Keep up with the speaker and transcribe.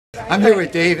I'm here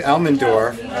with Dave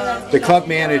Elmendorf, the club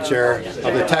manager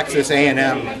of the Texas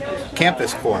A&M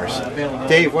campus course.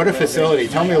 Dave, what a facility.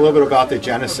 Tell me a little bit about the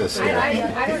genesis here.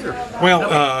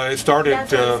 Well, it started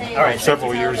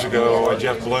several years ago.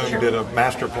 Jeff Bloom did a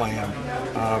master plan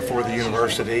for the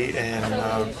university,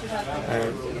 and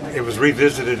it was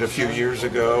revisited a few years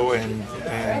ago, and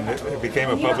it became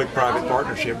a public-private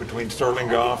partnership between Sterling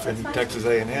Golf and Texas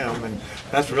A&M, and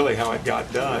that's really how it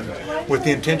got done, with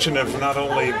the intention of not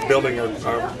only building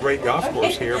a great golf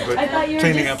course here, but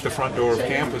cleaning up the front door of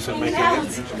campus and making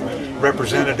it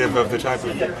representative of the type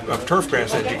of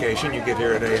turfgrass education you get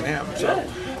here at A&M. So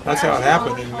that's how it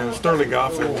happened, and Sterling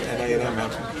Golf and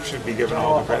A&M should be given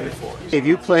all the credit for it. Dave,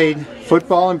 you played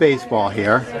football and baseball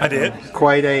here. I did.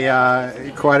 Quite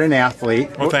an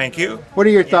athlete. Well, thank you. What are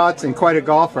your thoughts? And quite a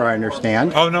golfer, I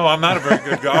understand. Oh no, I'm not a very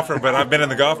good golfer, but I've been in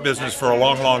the golf business for a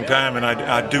long time, and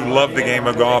I do love the game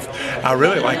of golf. I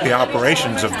really like the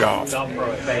operations of golf.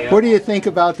 What do you think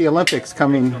about the Olympics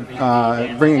coming,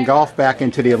 bringing golf back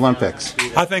into the Olympics?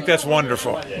 I think that's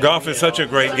wonderful. Golf is such a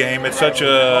great game. It's such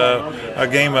a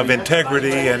game of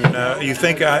integrity, and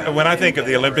when I think of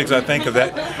the Olympics, I think of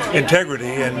that integrity,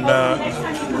 and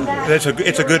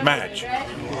it's a good match.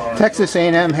 Texas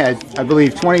A&M had, I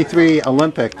believe, 23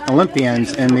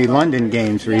 Olympians in the London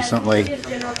Games recently,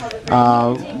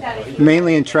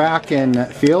 mainly in track and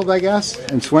field, I guess,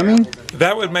 and swimming.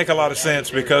 That would make a lot of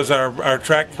sense because our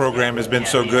track program has been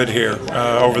so good here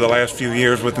over the last few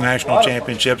years with the national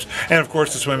championships, and of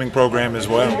course the swimming program as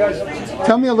well.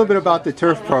 Tell me a little bit about the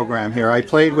turf program here. I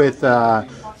played with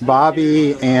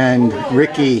Bobby and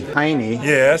Ricky Heine.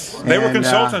 Yes, they were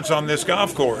consultants on this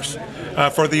golf course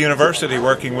for the university,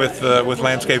 working with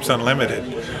Landscapes Unlimited.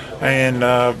 And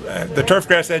the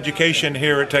turfgrass education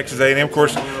here at Texas A&M, of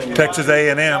course, Texas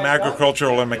A&M,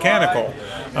 agricultural and mechanical,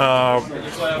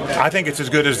 I think it's as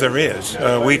good as there is.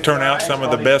 We turn out some of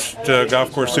the best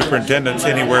golf course superintendents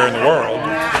anywhere in the world.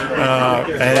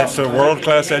 And it's a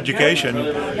world-class education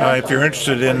if you're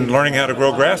interested in learning how to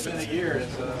grow grasses.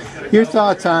 Your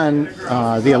thoughts on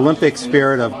the Olympic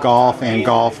spirit of golf and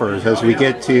golfers as we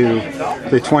get to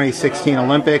the 2016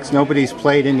 Olympics? Nobody's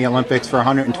played in the Olympics for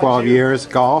 112 years,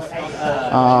 golf.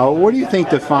 What do you think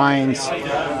defines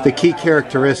the key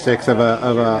characteristics of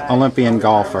an Olympian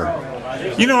golfer?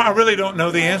 You know, I really don't know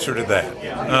the answer to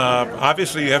that.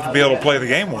 Obviously, you have to be able to play the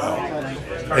game well.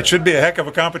 It should be a heck of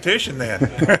a competition then.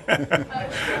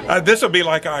 This will be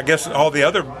like, I guess, all the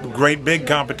other great big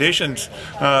competitions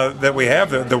that we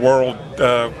have, the world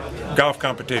golf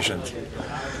competitions.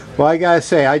 Well, I gotta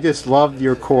say, I just loved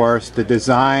your course, the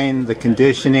design, the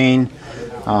conditioning.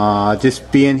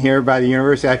 Just being here by the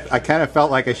university, I kind of felt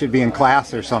like I should be in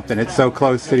class or something. It's so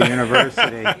close to the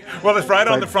university. Well, it's right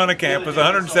on the front of campus,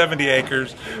 170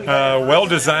 acres, well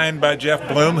designed by Jeff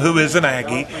Bloom, who is an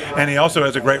Aggie, and he also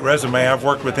has a great resume. I've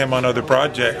worked with him on other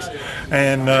projects,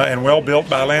 and well built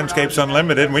by Landscapes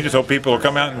Unlimited, and we just hope people will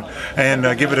come out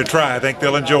and give it a try. I think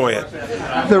they'll enjoy it.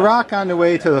 The rock on the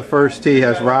way to the first tee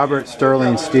has Robert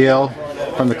Sterling Steele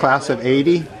from the class of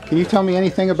 '80. Can you tell me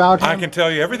anything about him? I can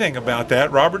tell you everything about that.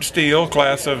 Robert Steele,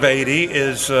 class of '80,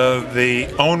 is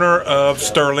the owner of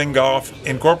Sterling Golf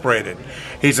Incorporated.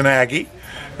 He's an Aggie,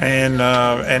 and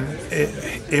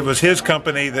it was his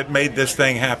company that made this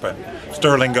thing happen,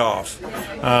 Sterling Golf,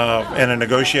 in a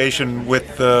negotiation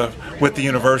with the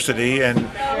university. And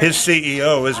his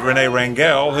CEO is Rene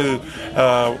Rangel, who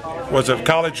was a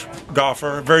college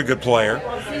golfer, a very good player,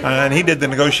 and he did the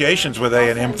negotiations with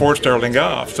A&M for Sterling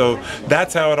Golf. So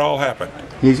that's how it all happened.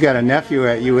 He's got a nephew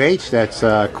at UH that's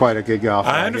quite a good golfer.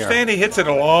 I understand he hits it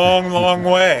a long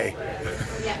way.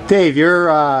 Dave,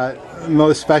 your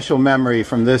most special memory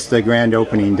from the grand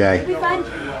opening day?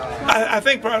 I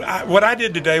think what I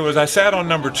did today was I sat on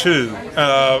number 2,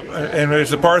 and it was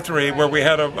the par 3 where we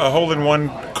had a hole-in-one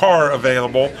car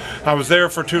available. I was there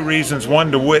for 2 reasons.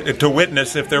 One, to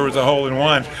witness if there was a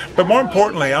hole-in-one, but more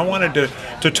importantly, I wanted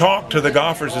to talk to the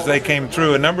golfers as they came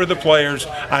through. A number of the players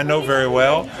I know very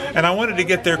well, and I wanted to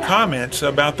get their comments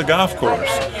about the golf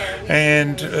course.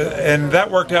 And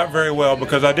that worked out very well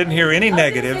because I didn't hear any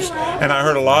negatives, and I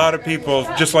heard a lot of people,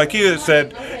 just like you, that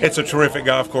said it's a terrific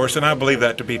golf course, and I believe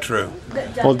that to be true.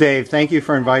 Well, Dave, thank you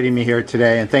for inviting me here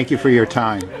today, and thank you for your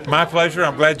time. My pleasure.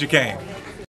 I'm glad you came.